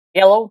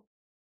Hello,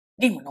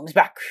 Gamer Gnome is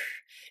back.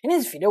 In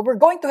this video, we're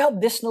going to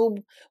help this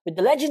noob with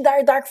the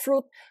legendary dark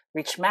fruit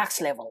reach max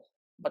level.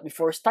 But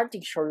before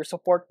starting, show your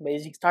support by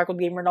using star code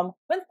Gamer Gnome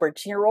when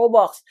purchasing your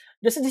Roblox.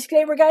 Just a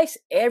disclaimer guys,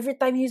 every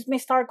time you use my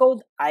star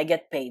code, I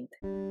get paid.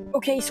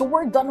 Okay, so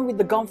we're done with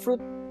the gum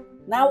fruit.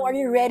 Now are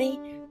you ready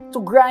to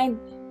grind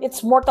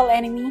its mortal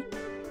enemy,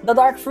 the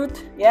dark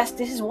fruit? Yes,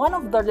 this is one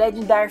of the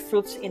legendary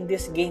fruits in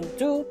this game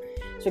too.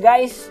 So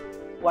guys,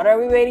 what are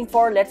we waiting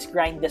for? Let's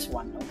grind this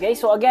one. Okay,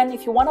 so again,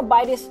 if you want to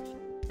buy this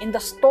in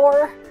the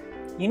store,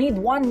 you need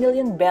 1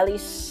 million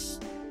bellies,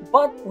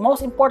 but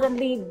most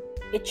importantly,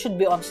 it should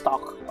be on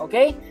stock.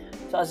 Okay,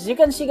 so as you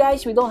can see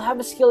guys, we don't have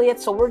a skill yet,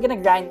 so we're gonna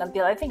grind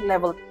until I think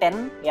level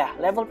 10. Yeah,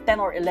 level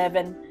 10 or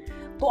 11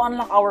 to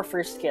unlock our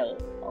first skill.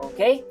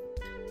 Okay,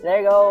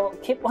 there you go.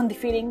 Keep on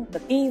defeating the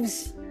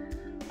thieves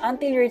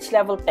until you reach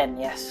level 10.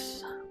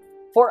 Yes,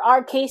 for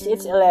our case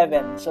it's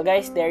 11. So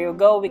guys, there you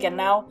go. We can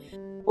now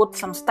put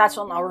some stats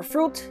on our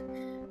fruit.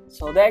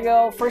 So there you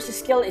go. First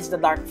skill is the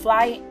dark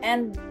fly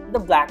and the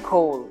black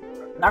hole.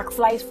 Dark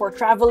fly is for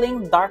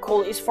traveling, dark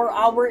hole is for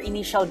our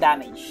initial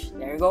damage.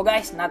 There you go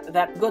guys, not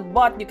that good,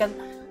 but you can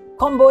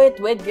combo it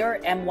with your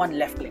M1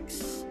 left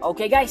clicks.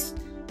 Okay guys,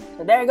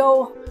 so there you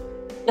go.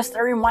 Just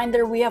a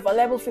reminder, we have a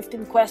level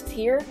 15 quest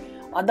here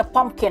on the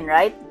pumpkin,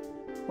 right?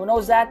 Who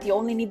knows that? You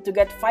only need to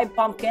get 5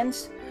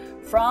 pumpkins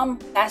from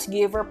task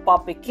giver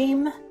Poppy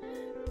Kim.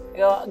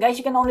 Guys,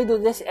 you can only do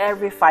this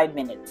every 5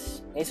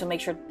 minutes. Okay, so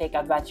make sure to take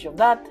advantage of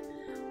that.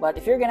 But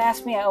if you're gonna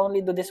ask me, I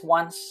only do this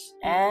once,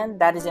 and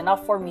that is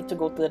enough for me to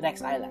go to the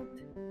next island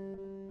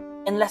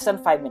in less than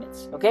 5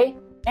 minutes. Okay,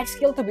 next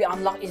skill to be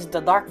unlocked is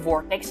the Dark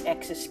Vortex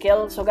X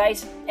skill. So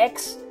guys,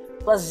 X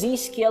plus Z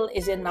skill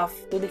is enough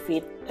to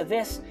defeat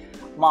this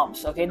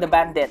mobs, okay, the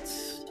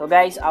bandits. So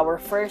guys, our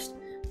first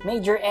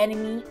major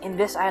enemy in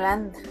this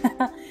island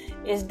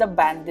is the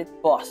bandit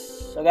boss.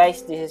 So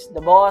guys, this is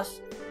the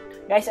boss.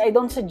 Guys, I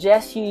don't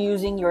suggest you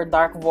using your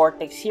Dark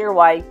Vortex here.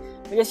 Why?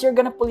 Because you're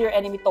gonna pull your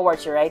enemy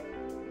towards you, right?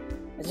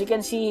 As you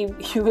can see,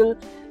 you will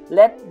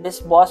let this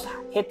boss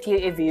hit you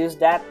if you use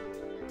that.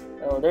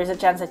 So there's a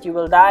chance that you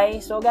will die.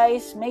 So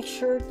guys, make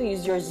sure to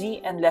use your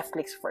Z and left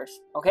clicks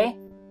first, okay?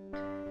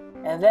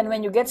 And then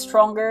when you get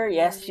stronger,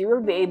 yes, you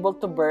will be able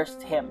to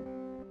burst him.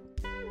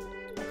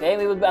 Okay,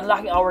 we will be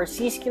unlocking our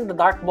C skill, the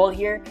dark ball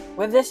here.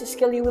 With this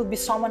skill, you will be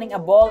summoning a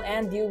ball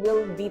and you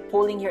will be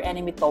pulling your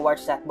enemy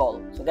towards that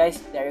ball. So guys,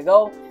 there you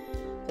go.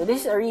 So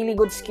this is a really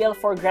good skill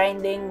for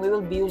grinding. We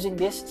will be using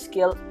this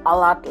skill a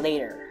lot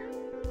later.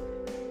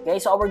 Okay,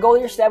 so our goal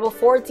here is level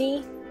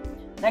 40.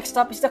 Next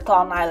up is the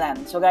Clown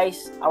Island. So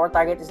guys, our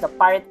target is the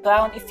Pirate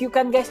Clown. If you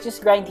can guys,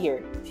 just grind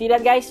here. See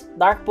that guys?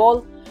 Dark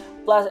ball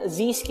plus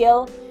Z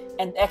skill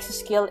and X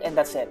skill, and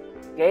that's it.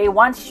 Okay,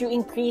 once you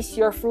increase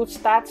your fruit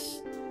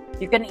stats,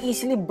 you can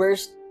easily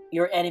burst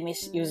your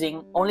enemies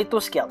using only 2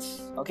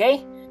 skills.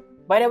 Okay,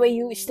 by the way,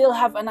 you still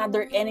have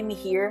another enemy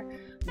here,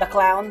 the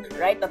Clown,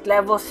 right, at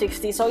level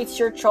 60. So it's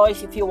your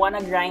choice if you want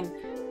to grind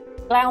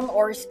Clown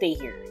or stay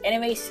here.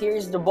 Anyways,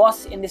 here's the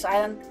boss in this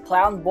island,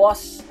 Clown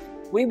boss.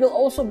 We will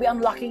also be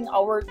unlocking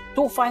our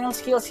 2 final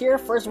skills here.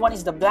 First one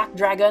is the Black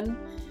Dragon.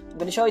 I'm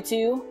gonna show it to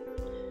you.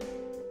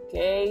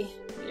 Okay,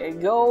 there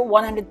you go.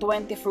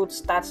 120 fruit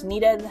stats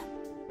needed.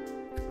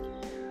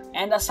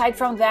 And aside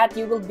from that,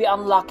 you will be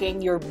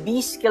unlocking your B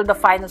skill, the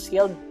final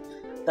skill,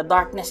 the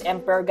Darkness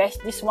Emperor. Guys,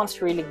 this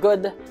one's really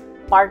good.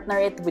 Partner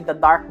it with the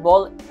Dark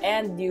Ball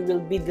and you will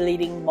be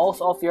deleting most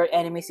of your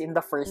enemies in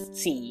the first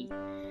C.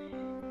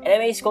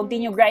 Anyways,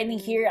 continue grinding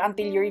here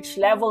until you reach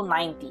level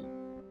 90.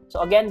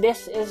 So again,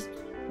 this is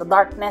the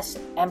Darkness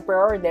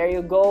Emperor. There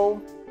you go.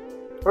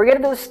 We're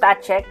gonna do a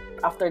stat check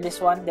after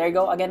this one. There you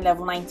go. Again,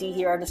 level 90.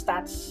 Here are the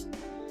stats.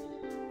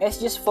 Let's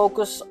just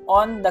focus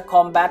on the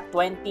combat.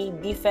 20,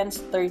 defense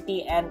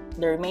 30, and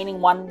the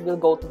remaining one will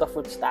go to the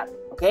fruit stat.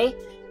 Okay?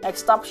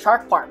 Next up,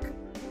 Shark Park.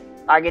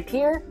 Target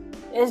here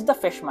is the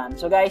Fishman.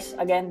 So guys,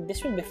 again,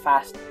 this will be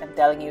fast. I'm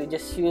telling you,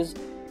 just use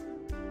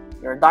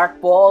your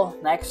Dark Ball.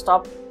 Next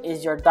up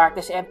is your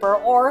Darkest Emperor,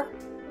 or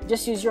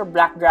just use your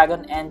Black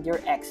Dragon and your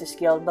X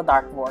skill, the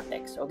Dark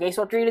Vortex. Okay,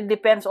 so it really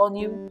depends on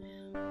you,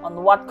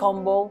 on what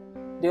combo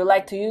do you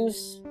like to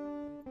use.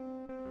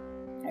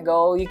 There you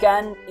go. You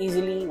can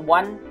easily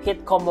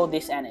one-hit combo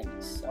these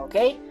enemies.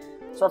 Okay,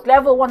 so at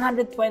level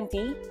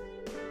 120,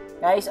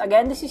 guys,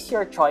 again, this is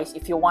your choice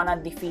if you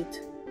wanna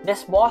defeat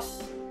this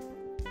boss,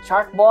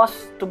 Shark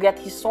Boss, to get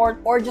his sword,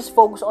 or just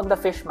focus on the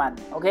Fishman.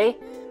 Okay,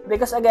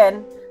 because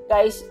again,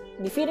 guys,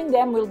 defeating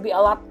them will be a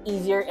lot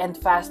easier and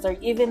faster,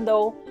 even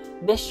though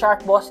this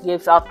Shark Boss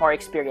gives out more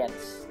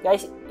experience.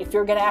 Guys, if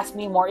you're gonna ask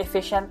me more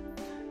efficient,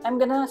 I'm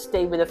gonna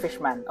stay with the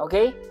Fishman,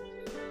 okay?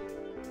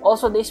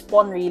 Also, they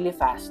spawn really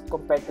fast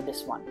compared to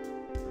this one.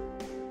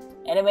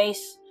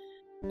 Anyways,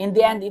 in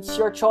the end, it's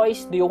your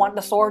choice. Do you want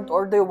the sword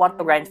or do you want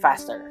to grind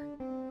faster?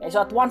 Okay,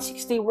 so at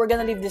 160, we're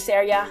gonna leave this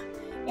area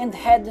and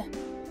head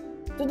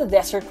to the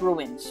Desert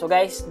Ruins. So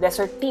guys,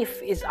 Desert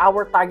Thief is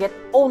our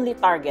only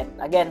target.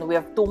 Again, we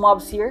have 2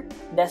 mobs here,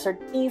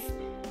 Desert Thief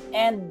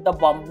and the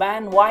Bomb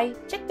Man. Why?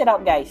 Check that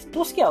out guys,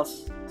 2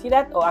 skills. See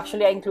that? Oh,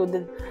 actually I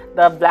included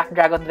the black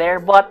dragon there,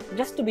 but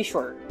just to be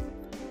sure.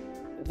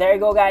 There you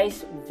go,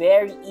 guys.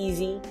 Very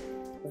easy,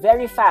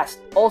 very fast.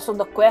 Also,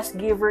 the quest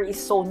giver is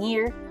so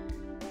near.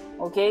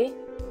 Okay,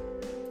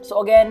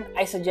 so again,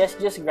 I suggest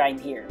just grind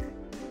here.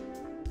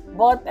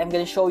 But I'm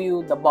gonna show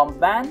you the bomb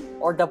ban,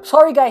 or the,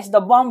 sorry guys,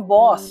 the bomb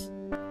boss.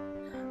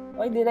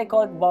 Why did I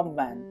call it bomb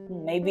ban?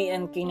 Maybe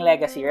in King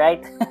Legacy,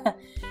 right?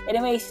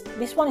 Anyways,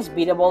 this one is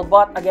beatable,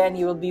 but again,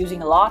 you will be using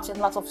lots and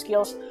lots of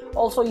skills.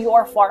 Also, you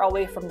are far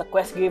away from the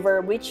quest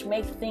giver, which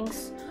makes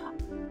things,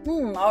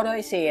 how do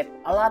I say it,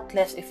 a lot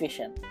less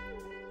efficient.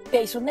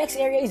 Okay, so next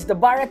area is the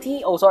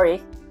Barati, oh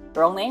sorry,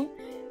 wrong name,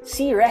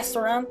 Sea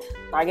Restaurant.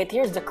 Target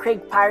here is the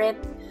Craig Pirate.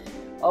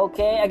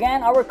 Okay,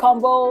 again, our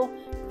combo,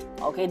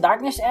 okay,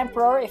 Darkness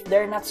Emperor if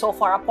they're not so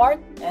far apart,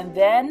 and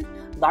then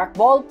Dark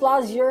Ball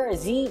plus your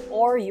Z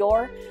or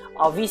your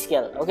V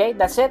skill. Okay,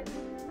 that's it.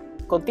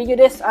 Continue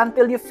this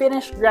until you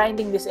finish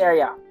grinding this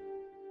area.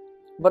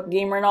 But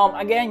Gamer Nom,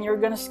 again, you're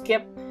gonna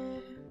skip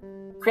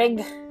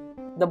Craig,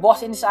 the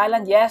boss in this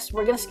island. Yes,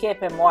 we're gonna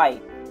skip him.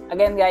 Why?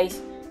 Again, guys,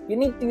 you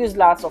need to use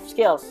lots of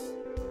skills.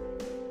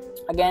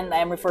 Again, I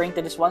am referring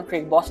to this one,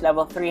 Craig boss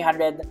level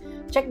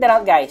 300. Check that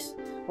out, guys.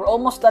 We're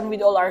almost done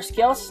with all our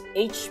skills.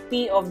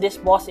 HP of this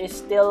boss is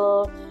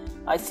still,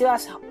 it still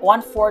has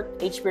 1/4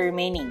 HP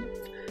remaining.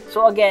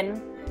 So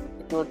again,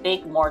 it will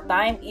take more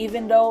time,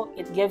 even though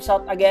it gives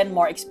out again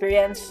more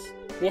experience.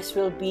 This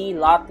will be a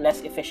lot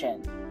less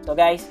efficient. So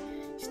guys,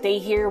 stay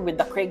here with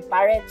the Craig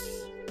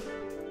Pirates.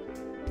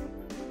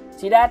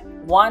 See that?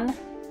 1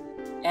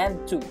 and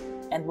 2.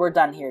 And we're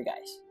done here,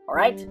 guys.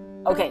 Alright?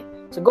 Okay,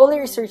 so goal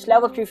here is reach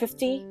level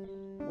 350.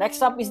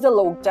 Next up is the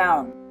Log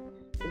Town.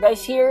 So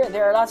guys, here,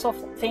 there are lots of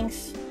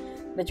things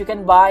that you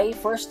can buy.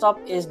 First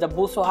up is the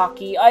Buso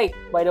Haki. Ay,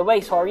 by the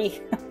way,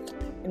 sorry.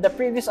 In the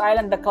previous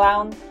island, the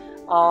Clown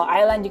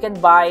Island, you can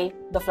buy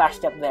the Flash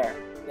Step there.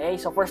 Okay,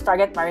 so first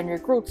target, Marine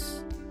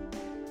Recruits.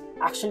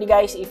 Actually,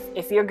 guys,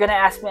 if you're gonna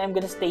ask me, I'm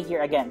gonna stay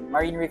here again.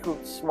 Marine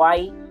Recruits.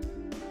 Why?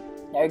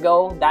 There you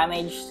go,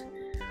 damaged.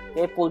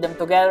 Okay, pull them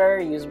together,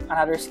 use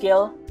another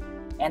skill,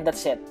 and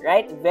that's it,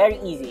 right? Very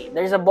easy.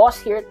 There's a boss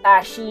here,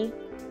 Tashi.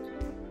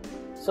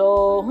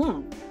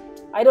 So,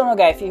 I don't know,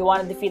 guys, if you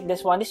want to defeat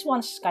this one. This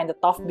one's kind of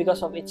tough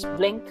because of its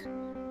blink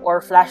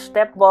or flash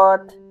step,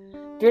 but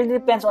it really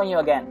depends on you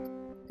again.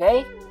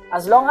 Okay?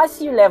 As long as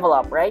you level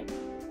up, right?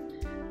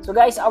 So,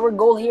 guys, our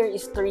goal here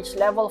is to reach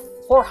level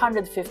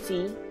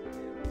 450.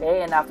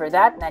 Okay, and after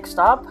that, next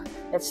up,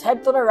 let's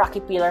head to the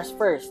Rocky Pillars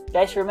first.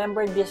 Guys,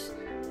 remember this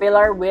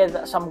pillar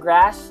with some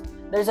grass?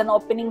 There's an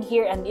opening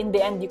here, and in the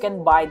end, you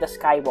can buy the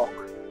Skywalk.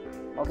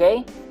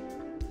 Okay?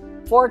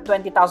 For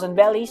 20,000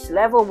 bellies,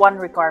 level 1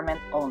 requirement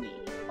only.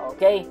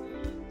 Okay,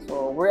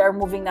 so we are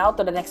moving now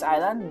to the next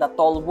island, the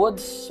Tall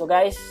Woods. So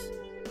guys,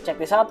 check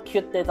this out,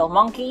 cute little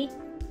monkey.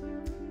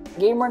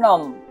 Gamer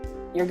Nom,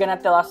 you're gonna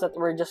tell us that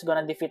we're just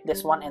gonna defeat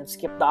this one and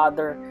skip the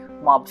other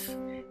mobs.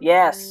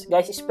 Yes,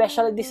 guys,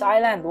 especially this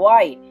island.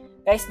 Why?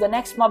 Guys, the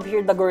next mob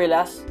here, the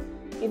gorillas,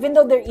 even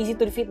though they're easy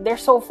to defeat, they're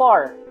so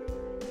far.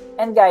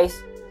 And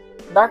guys,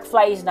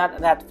 Darkfly is not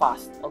that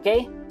fast,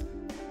 okay?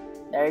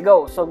 There you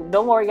go. So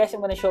don't worry, guys,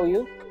 I'm gonna show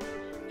you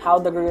how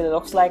the gorilla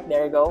looks like.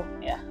 There you go,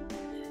 yeah.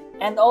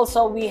 And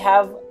also, we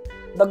have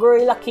the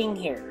Gorilla King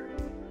here.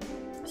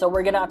 So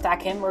we're gonna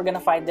attack him. We're gonna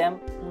fight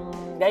them.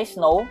 Guys,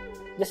 no.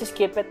 Just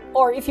skip it.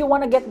 Or if you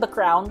wanna get the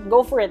crown,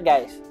 go for it,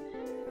 guys.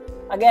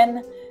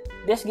 Again,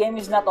 this game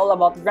is not all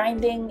about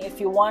grinding.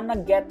 If you wanna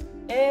get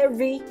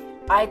every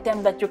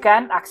item that you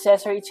can,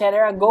 accessory,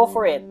 etc., go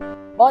for it.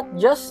 But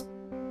just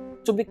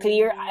to be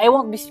clear, I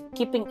won't be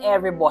skipping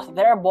every boss.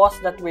 There are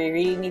bosses that we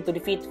really need to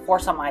defeat for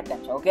some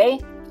items, okay?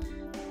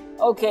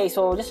 Okay,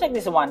 so just like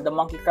this one, the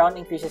Monkey Crown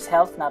increases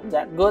health, not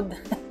that good.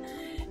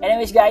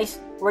 Anyways, guys,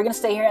 we're gonna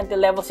stay here until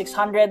level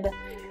 600.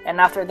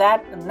 And after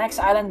that, the next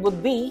island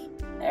would be,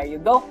 there you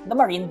go, the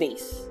Marine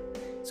Base.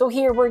 So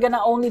here, we're gonna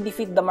only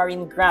defeat the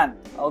Marine Grant.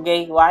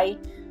 Okay, why?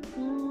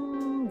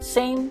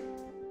 Same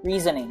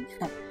reasoning.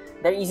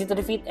 They're easy to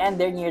defeat and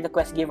they're near the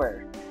quest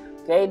giver.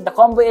 Okay, the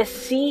combo is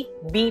C,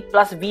 B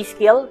plus V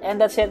skill.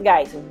 And that's it,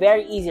 guys.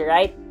 Very easy,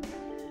 right?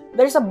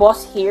 There's a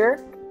boss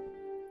here.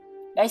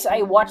 Guys,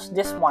 I watched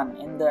this one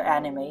in the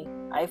anime.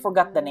 I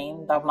forgot the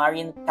name, the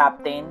Marine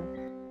Captain.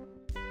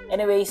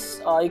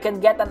 Anyways, you can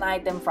get an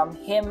item from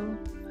him.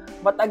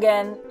 But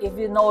again, if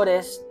you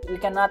notice, we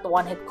cannot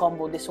one-hit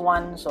combo this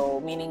one. So,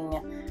 meaning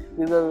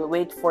we will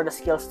wait for the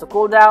skills to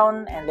cool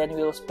down. And then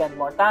we will spend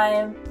more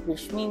time.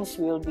 Which means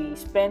we will be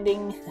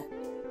spending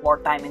more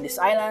time in this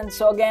island.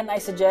 So again, I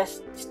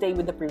suggest stay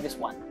with the previous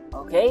one.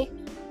 Okay?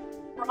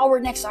 For our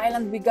next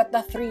island, we got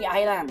the 3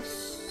 islands.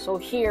 So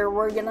here,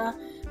 we're gonna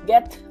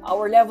get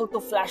our level 2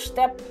 flash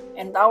step,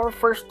 and our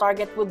first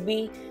target would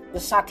be the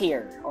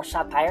Satyr or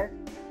Satire.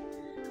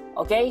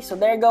 Okay, so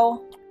there you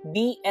go,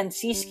 B and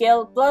C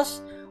skill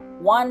plus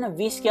 1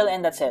 V skill,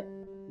 and that's it.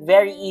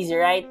 Very easy,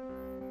 right?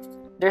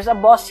 There's a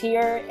boss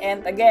here,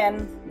 and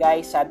again,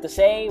 guys, sad to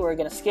say, we're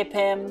gonna skip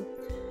him.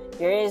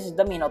 Here is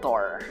the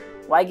Minotaur.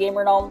 Why,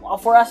 Gamer Nom?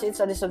 For us, it's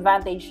a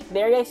disadvantage. The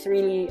area is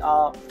really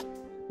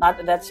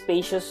not that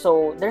spacious,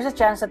 so there's a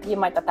chance that he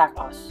might attack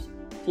us.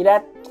 See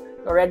that?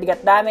 Already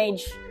got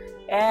damage,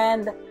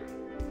 and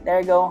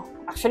there you go.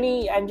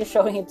 Actually, I'm just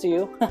showing it to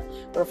you.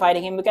 We're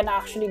fighting him. We can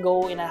actually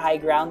go in a high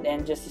ground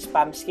and just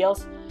spam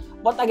skills.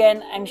 But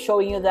again, I'm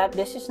showing you that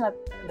this is not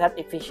that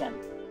efficient.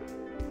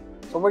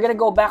 So we're gonna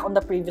go back on the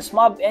previous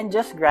mob and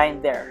just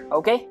grind there,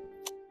 okay?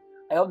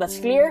 I hope that's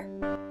clear.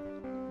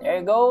 There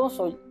you go.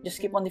 So just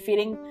keep on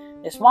defeating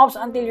these mobs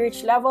until you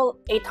reach level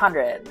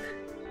 800.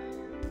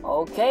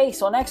 Okay,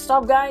 so next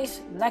up, guys,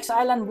 the next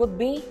island would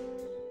be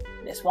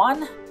this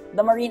one,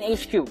 the Marine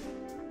HQ.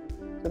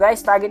 So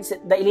guys, target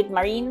the Elite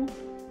Marine.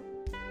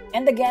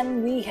 And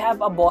again, we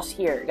have a boss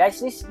here. Guys,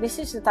 this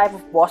is the type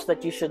of boss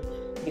that you should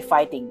be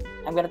fighting.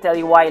 I'm gonna tell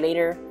you why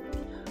later.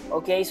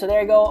 Okay, so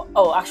there you go.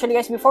 Oh, actually,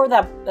 guys, before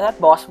that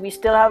boss, we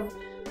still have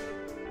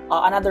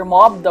another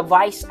mob, the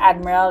Vice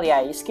Admiral.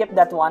 Yeah, you skipped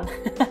that one.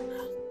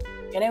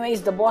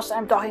 Anyways, the boss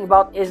I'm talking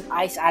about is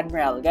Ice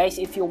Admiral. Guys,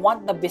 if you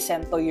want the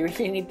Vicento, you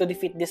really need to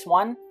defeat this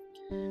one.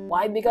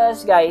 Why?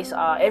 Because, guys,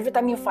 every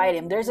time you fight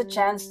him, there's a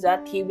chance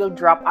that he will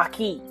drop a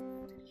key.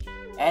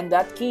 And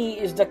that key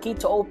is the key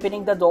to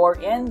opening the door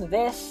in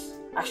this.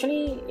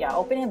 Actually, yeah,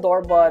 opening a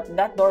door, but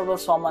that door will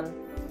summon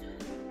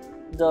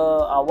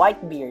the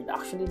Whitebeard.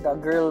 Actually, the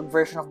girl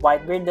version of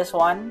Whitebeard, this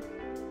one.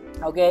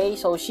 Okay,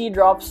 so she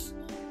drops,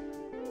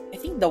 I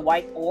think, the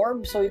white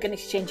orb, so you can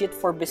exchange it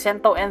for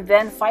Vicento and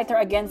then fight her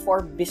again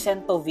for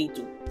Vicento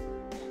V2.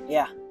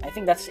 Yeah, I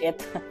think that's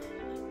it.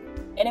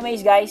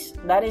 Anyways, guys,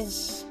 that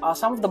is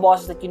some of the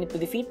bosses that you need to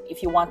defeat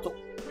if you want to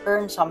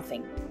earn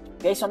something.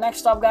 Okay, so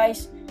next up,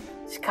 guys,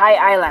 Sky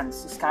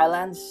Islands.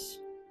 Skylands.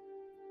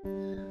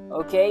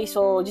 Okay,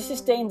 so just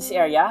stay in this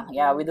area,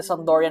 yeah, with the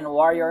Sandorian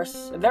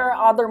warriors. There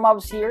are other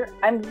mobs here.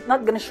 I'm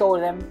not gonna show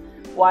them.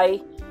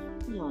 Why?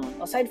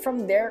 Aside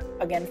from there,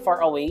 again,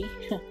 far away.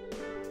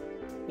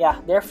 Yeah,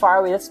 they're far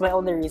away. That's my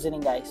only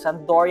reasoning, guys.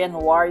 Sandorian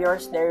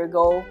warriors, there you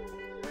go.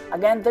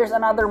 Again, there's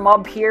another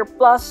mob here.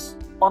 Plus,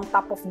 on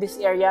top of this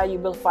area, you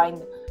will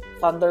find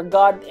Thunder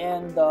God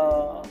and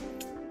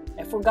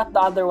I forgot the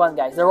other one,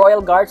 guys. The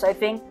Royal Guards, I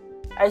think.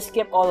 I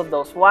skipped all of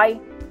those. Why?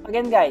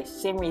 Again, guys,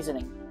 same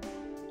reasoning.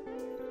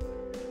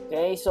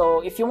 Okay,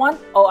 so if you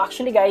want... Oh,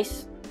 actually,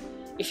 guys,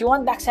 if you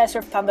want the accessor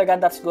of Thunder God,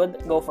 that's good.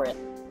 Go for it.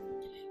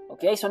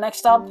 Okay, so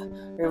next up,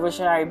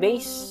 Revolutionary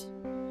Base.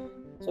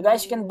 So,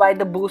 guys, you can buy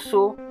the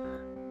Busu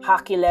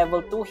Haki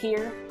level 2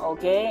 here.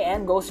 Okay,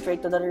 and go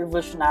straight to the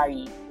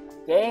Revolutionary.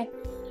 Okay,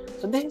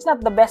 so this is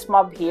not the best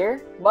mob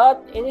here,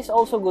 but it is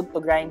also good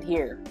to grind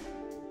here.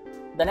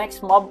 The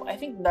next mob, I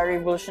think the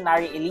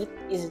Revolutionary Elite,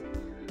 is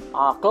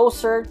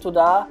closer to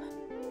the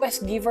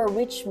Quest Giver,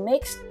 which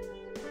makes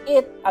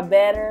it a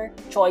better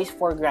choice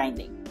for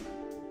grinding.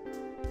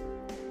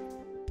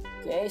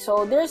 Okay,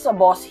 so there's a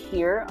boss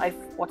here.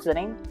 What's the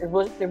name?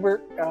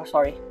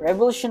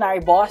 Revolutionary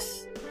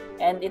boss,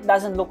 and it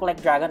doesn't look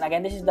like dragon.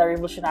 Again, this is the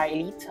Revolutionary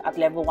Elite at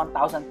level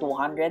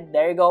 1200.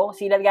 There you go.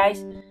 See that,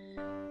 guys?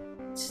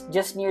 It's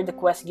just near the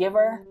Quest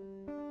Giver.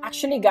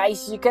 Actually,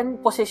 guys, you can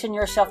position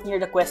yourself near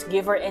the Quest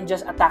Giver and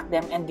just attack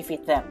them and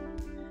defeat them.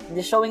 I'm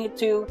just showing it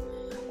to you,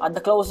 the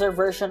closer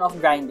version of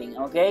grinding.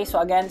 Okay, so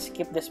again,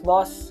 skip this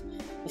boss.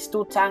 It's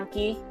too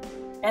tanky.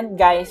 And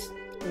guys,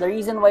 the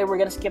reason why we're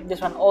gonna skip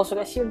this one also,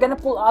 guys, you're gonna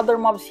pull other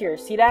mobs here.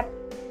 See that?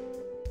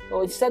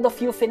 So instead of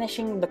you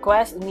finishing the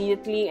quest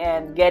immediately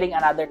and getting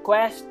another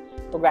quest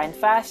to grind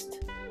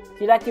fast,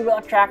 see that you will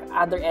attract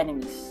other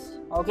enemies.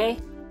 Okay?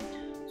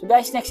 So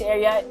guys, next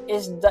area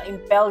is the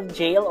Impel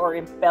Jail or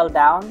Impel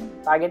Down.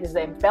 Target is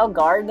the Impel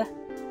Guard.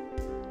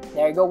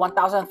 There you go,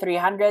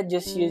 1300.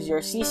 Just use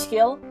your C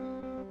skill.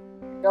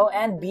 Go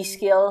and B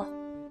skill.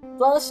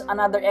 Plus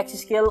another X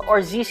skill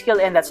or Z skill,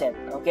 and that's it.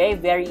 Okay?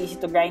 Very easy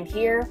to grind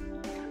here.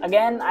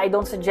 Again, I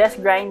don't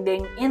suggest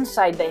grinding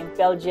inside the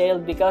Impel Jail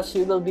because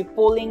you will be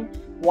pulling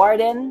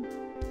Warden.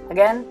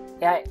 Again,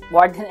 yeah,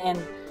 Warden and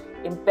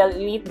Impel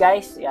Elite,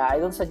 guys. Yeah, I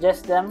don't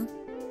suggest them.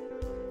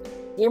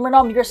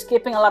 GamerNom, you're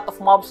skipping a lot of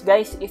mobs,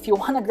 guys. If you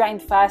want to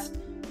grind fast,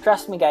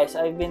 trust me, guys.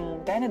 I've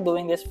been kind of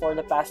doing this for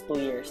the past 2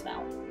 years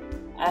now.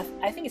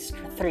 I think it's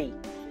 3.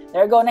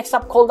 There you go. Next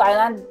up, Cold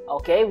Island.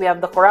 Okay, we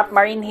have the Corrupt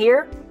Marine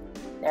here.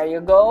 There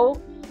you go.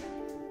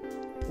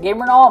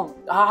 GamerNom,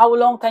 how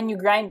long can you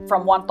grind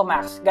from 1 to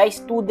max? Guys,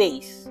 2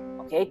 days.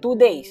 Okay, 2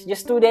 days.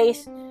 Just 2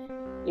 days.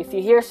 If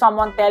you hear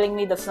someone telling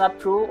me that's not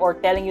true or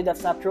telling you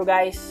that's not true,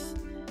 guys,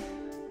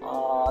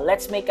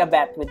 let's make a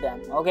bet with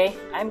them. Okay,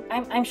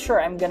 I'm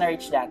sure I'm gonna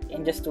reach that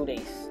in just 2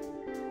 days.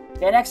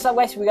 Okay, next up,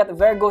 guys, we got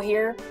Virgo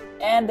here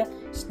and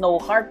Snow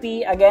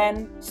Harpy.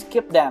 Again,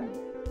 skip them.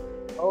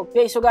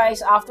 Okay, so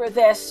guys, after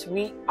this,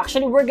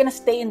 we're gonna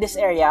stay in this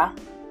area.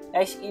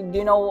 Guys, do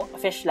you know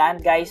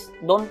Fishland? Guys,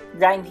 don't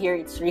grind here.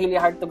 It's really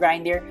hard to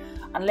grind here.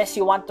 Unless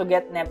you want to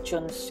get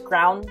Neptune's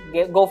crown,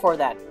 go for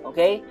that,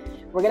 okay?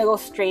 We're gonna go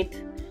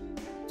straight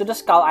to the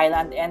Skull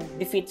Island and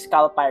defeat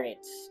Skull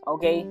Pirates,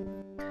 okay?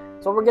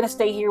 So we're gonna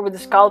stay here with the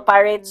Skull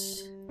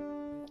Pirates.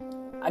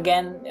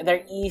 Again,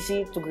 they're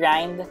easy to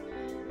grind.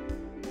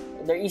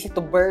 They're easy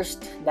to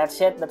burst. That's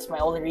it. That's my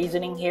only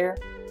reasoning here.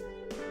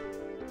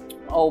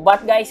 Oh,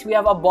 but guys, we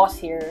have a boss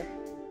here.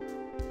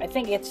 I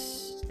think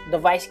it's the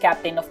vice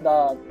captain of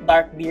the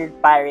Dark Beard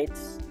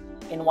Pirates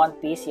in One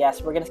Piece.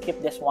 Yes, we're gonna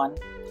skip this one.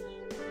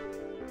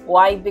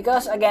 Why?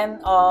 Because again,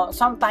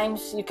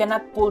 sometimes you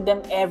cannot pull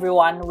them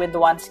everyone with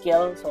one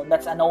skill, so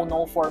that's a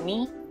no-no for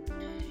me.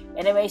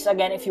 Anyways,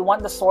 again, if you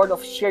want the sword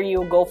of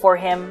Shiryu, go for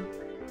him.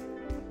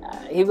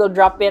 He will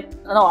drop it.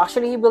 No,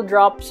 actually, he will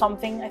drop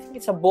something. I think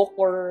it's a book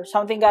or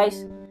something,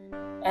 guys.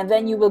 And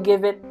then you will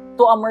give it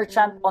to a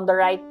merchant on the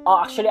right.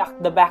 Actually,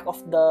 at the back of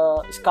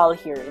the skull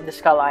here in the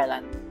Skull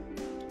Island.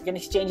 You can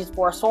exchange it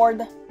for a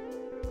sword.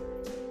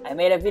 I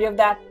made a video of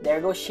that.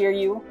 There goes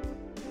Shiryu.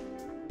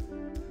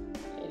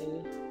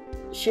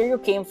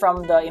 Shiryu came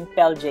from the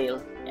Impel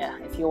Jail. Yeah,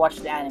 if you watch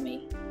the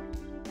anime.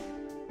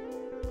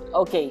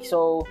 Okay,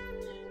 so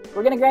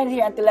we're gonna grind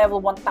here until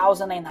level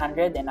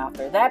 1900, and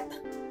after that,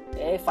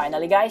 okay,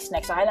 finally guys,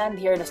 next island.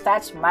 Here are the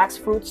stats. Max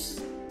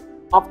fruits.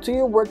 Up to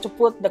you where to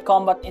put the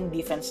combat and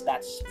defense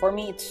stats. For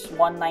me, it's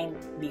 1-9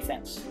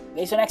 defense.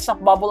 Okay, so next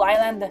up, Bubble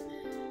Island.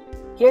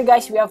 Here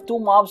guys, we have 2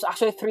 mobs,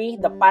 actually 3.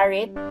 The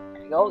pirate.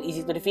 There you go,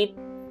 easy to defeat.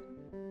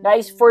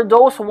 Guys, for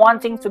those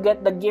wanting to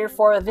get the gear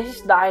for, this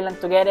is the island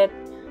to get it.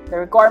 The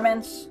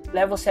requirements,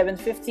 level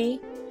 750,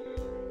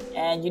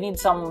 and you need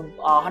some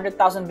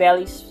 100,000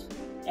 bellies,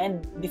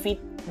 and defeat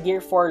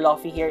gear for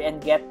Luffy here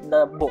and get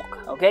the book,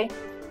 okay?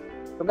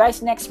 So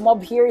guys, next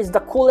mob here is the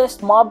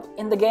coolest mob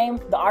in the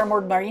game, the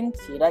Armored Marine.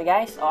 See that,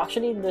 guys? Oh,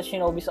 actually, the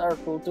Shinobis are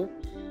cool too.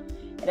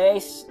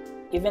 Anyways,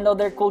 even though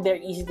they're cool, they're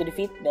easy to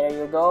defeat. There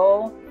you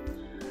go.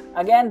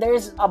 Again,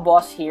 there's a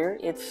boss here.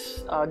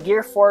 It's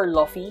gear 4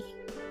 Luffy.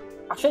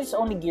 Actually, it's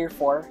only gear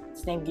 4.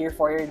 It's named gear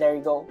 4 here. There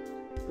you go.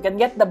 You can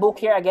get the book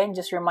here. Again,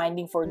 just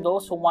reminding for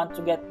those who want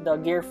to get the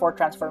gear 4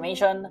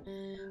 transformation.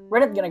 We're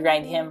not gonna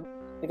grind him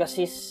because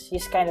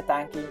he's kind of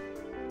tanky.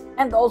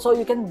 And also,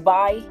 you can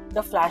buy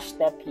the flash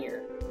step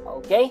here.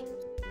 Okay?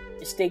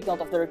 Just take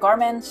note of the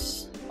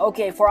requirements.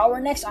 Okay, for our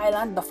next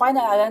island, the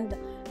final island,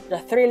 the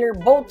Thriller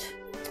Boat.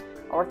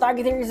 Our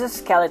target here is a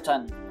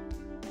skeleton.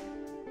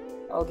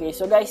 Okay,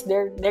 so guys,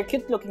 they're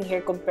cute looking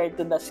here compared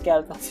to the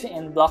skeletons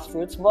in Blox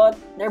Fruits, but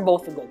they're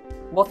both good.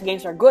 Both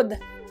games are good.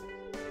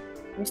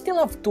 We still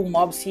have 2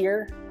 mobs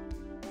here.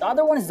 The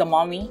other one is the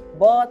Mummy,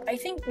 but I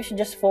think we should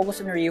just focus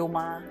on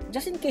Ryuma,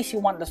 just in case you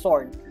want the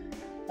sword.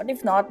 But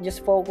if not,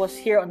 just focus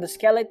here on the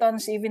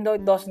skeletons, even though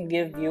it doesn't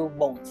give you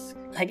bones,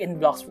 like in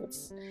Blox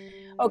Fruits.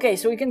 Okay,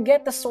 so we can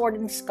get the sword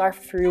and scarf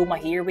Ryuma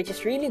here, which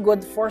is really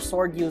good for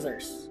sword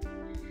users.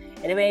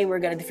 Anyway, we're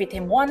gonna defeat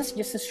him once,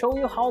 just to show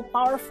you how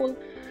powerful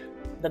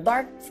the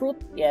Dark Fruit.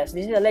 Yes,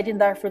 this is a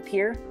Legendary Fruit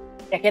here.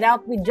 Check it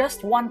out, with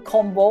just one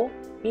combo,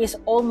 he is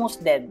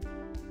almost dead.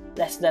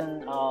 Less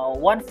than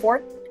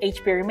 1/4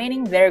 HP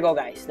remaining. There you go,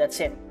 guys. That's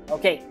it.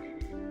 Okay.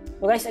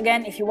 So guys,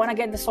 again, if you want to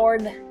get the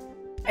sword,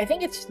 I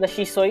think it's the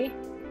Shisui.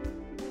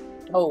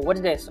 Oh, what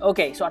is this?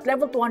 Okay, so at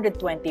level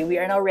 220, we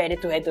are now ready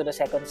to head to the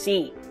second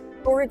sea.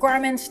 So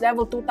requirements,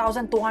 level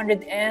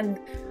 2200 and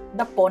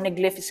the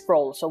Poneglyph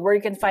Scroll. So where you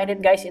can find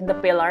it, guys, in the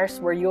pillars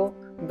where you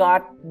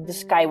got the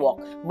skywalk.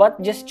 But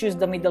just choose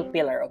the middle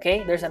pillar,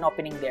 okay? There's an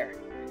opening there.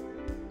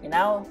 Okay,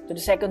 now, to the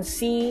second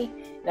sea.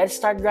 Let's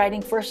start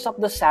grinding. First up,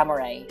 the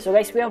Samurai. So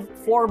guys, we have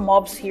 4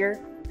 mobs here,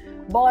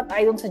 but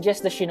I don't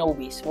suggest the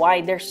Shinobis.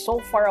 Why? They're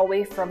so far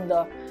away from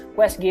the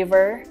quest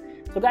giver.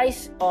 So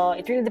guys,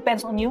 it really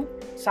depends on you.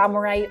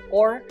 Samurai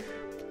or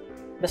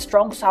the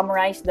strong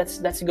samurais,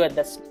 that's good.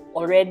 That's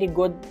already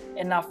good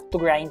enough to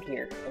grind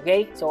here.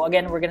 Okay, so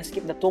again, we're gonna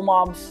skip the 2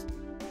 mobs.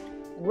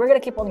 We're gonna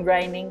keep on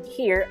grinding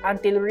here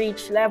until we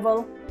reach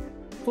level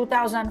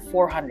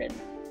 2400.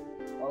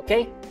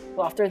 Okay,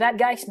 so after that,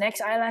 guys, next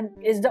island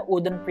is the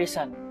Udon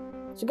Prison.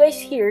 So guys,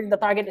 here the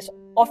target is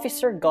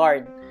Officer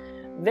Guard.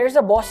 There's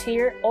a boss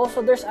here.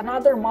 Also, there's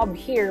another mob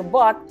here,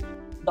 but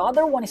the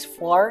other one is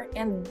far,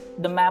 and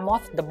the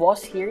Mammoth, the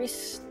boss here,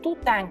 is too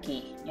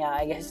tanky. Yeah,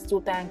 I guess it's too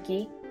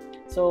tanky.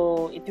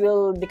 So it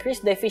will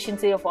decrease the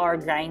efficiency of our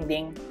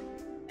grinding.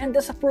 And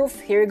as a proof,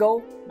 here you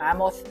go,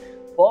 Mammoth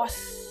boss.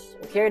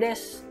 So here it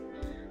is.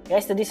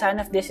 Guys, the design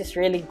of this is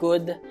really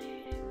good.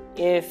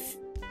 If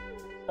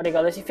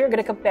if you're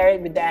gonna compare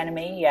it with the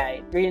anime, yeah,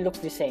 it really looks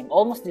the same,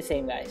 almost the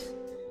same, guys.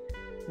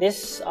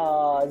 This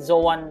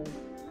Zoan,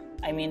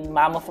 I mean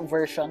Mammoth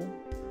version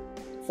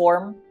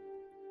form.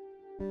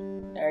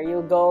 There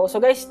you go. So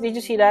guys, did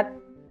you see that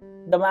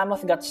the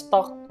Mammoth got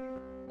stuck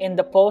in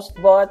the post?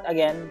 But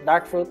again,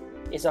 Dark Fruit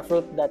is a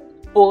fruit that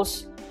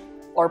pulls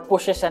or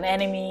pushes an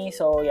enemy.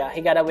 So yeah, he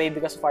got away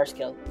because of our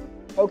skill.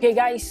 Okay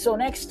guys, so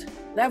next,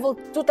 level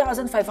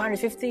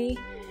 2550,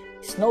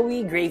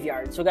 Snowy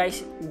Graveyard. So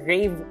guys,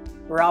 Grave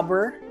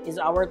Robber is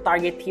our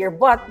target here,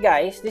 but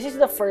guys, this is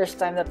the first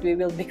time that we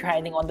will be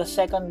grinding on the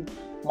second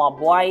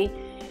mob. Why?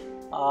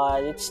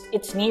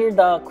 It's near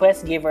the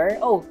quest giver.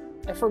 Oh,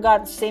 I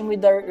forgot, same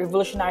with the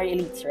Revolutionary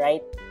Elites,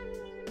 right?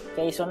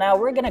 Okay, so now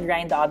we're gonna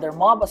grind the other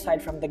mob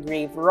aside from the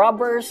Grave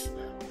Robbers.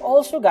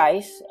 Also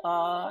guys,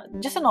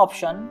 just an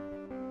option,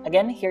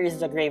 Again, here is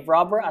the Grave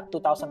Robber at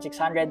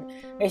 2600.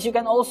 Guys, you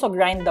can also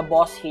grind the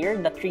boss here,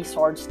 the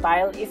 3-sword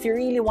style, if you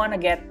really want to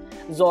get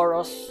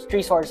Zoro's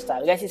 3-sword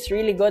style. Guys, it's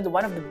really good.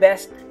 One of the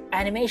best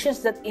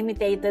animations that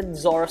imitated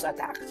Zoro's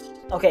attacks.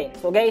 Okay,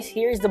 so guys,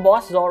 here is the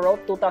boss, Zoro,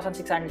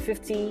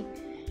 2650.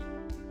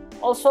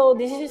 Also,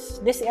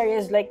 this area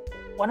is like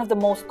one of the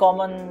most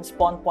common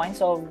spawn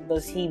points of the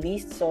sea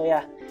beasts. So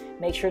yeah,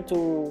 make sure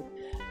to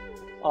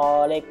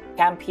like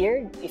camp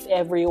here if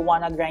ever you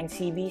wanna grind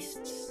sea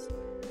beasts.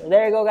 So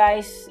there you go,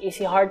 guys. Is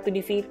he hard to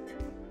defeat?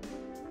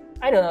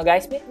 I don't know,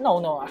 guys.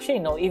 No, actually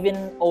no.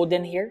 Even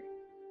Odin here,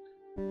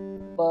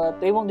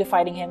 but we won't be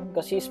fighting him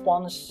because he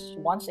spawns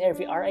once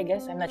every hour, I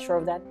guess. I'm not sure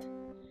of that.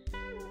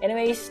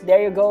 Anyways,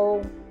 there you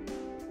go.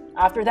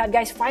 After that,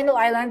 guys, final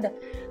island,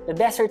 the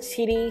desert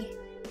city.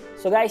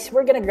 So guys,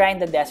 we're gonna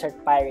grind the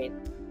desert pirate.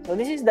 So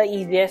this is the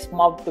easiest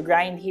mob to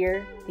grind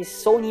here. He's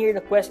so near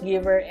the quest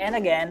giver, and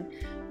again,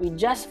 with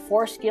just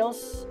 4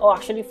 skills, oh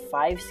actually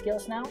 5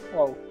 skills now.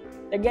 Whoa,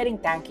 they're getting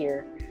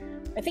tankier.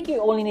 I think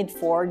you only need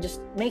 4.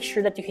 Just make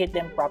sure that you hit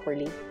them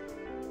properly.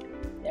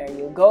 There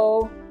you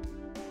go.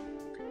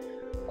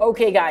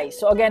 Okay guys,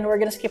 so again, we're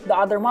gonna skip the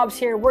other mobs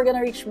here. We're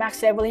gonna reach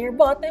max level here,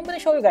 but I'm gonna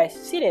show you guys.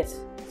 See this?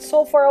 It's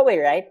so far away,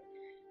 right?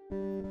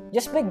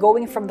 Just by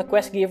going from the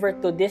quest giver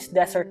to this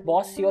desert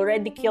boss, you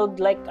already killed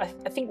like, I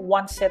think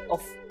 1 set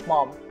of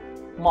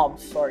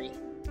mobs, sorry.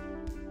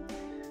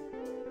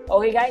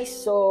 Okay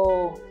guys,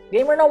 so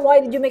Gamer Noob,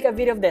 why did you make a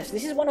video of this?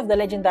 This is one of the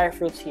legendary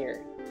fruits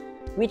here.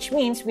 Which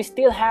means we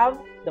still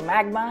have the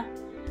magma,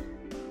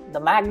 the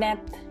magnet,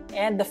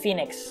 and the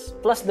phoenix,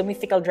 plus the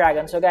mythical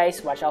dragon. So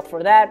guys, watch out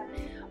for that.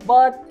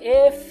 But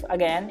if,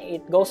 again,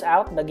 it goes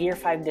out, the Gear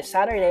 5 this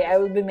Saturday, I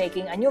will be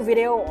making a new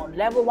video on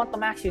level 1 to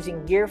max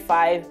using Gear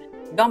 5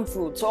 gum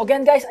fruit. So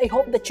again guys, I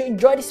hope that you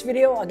enjoyed this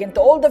video. Again, to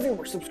all the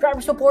viewers,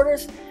 subscribers,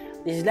 supporters,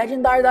 this is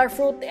LegendaryDark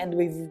fruit, and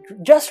we've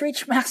just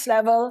reached max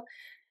level.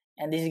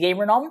 And this is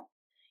Gamer Noob.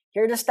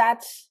 Here are the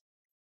stats.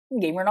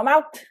 Gamer Noob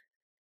out.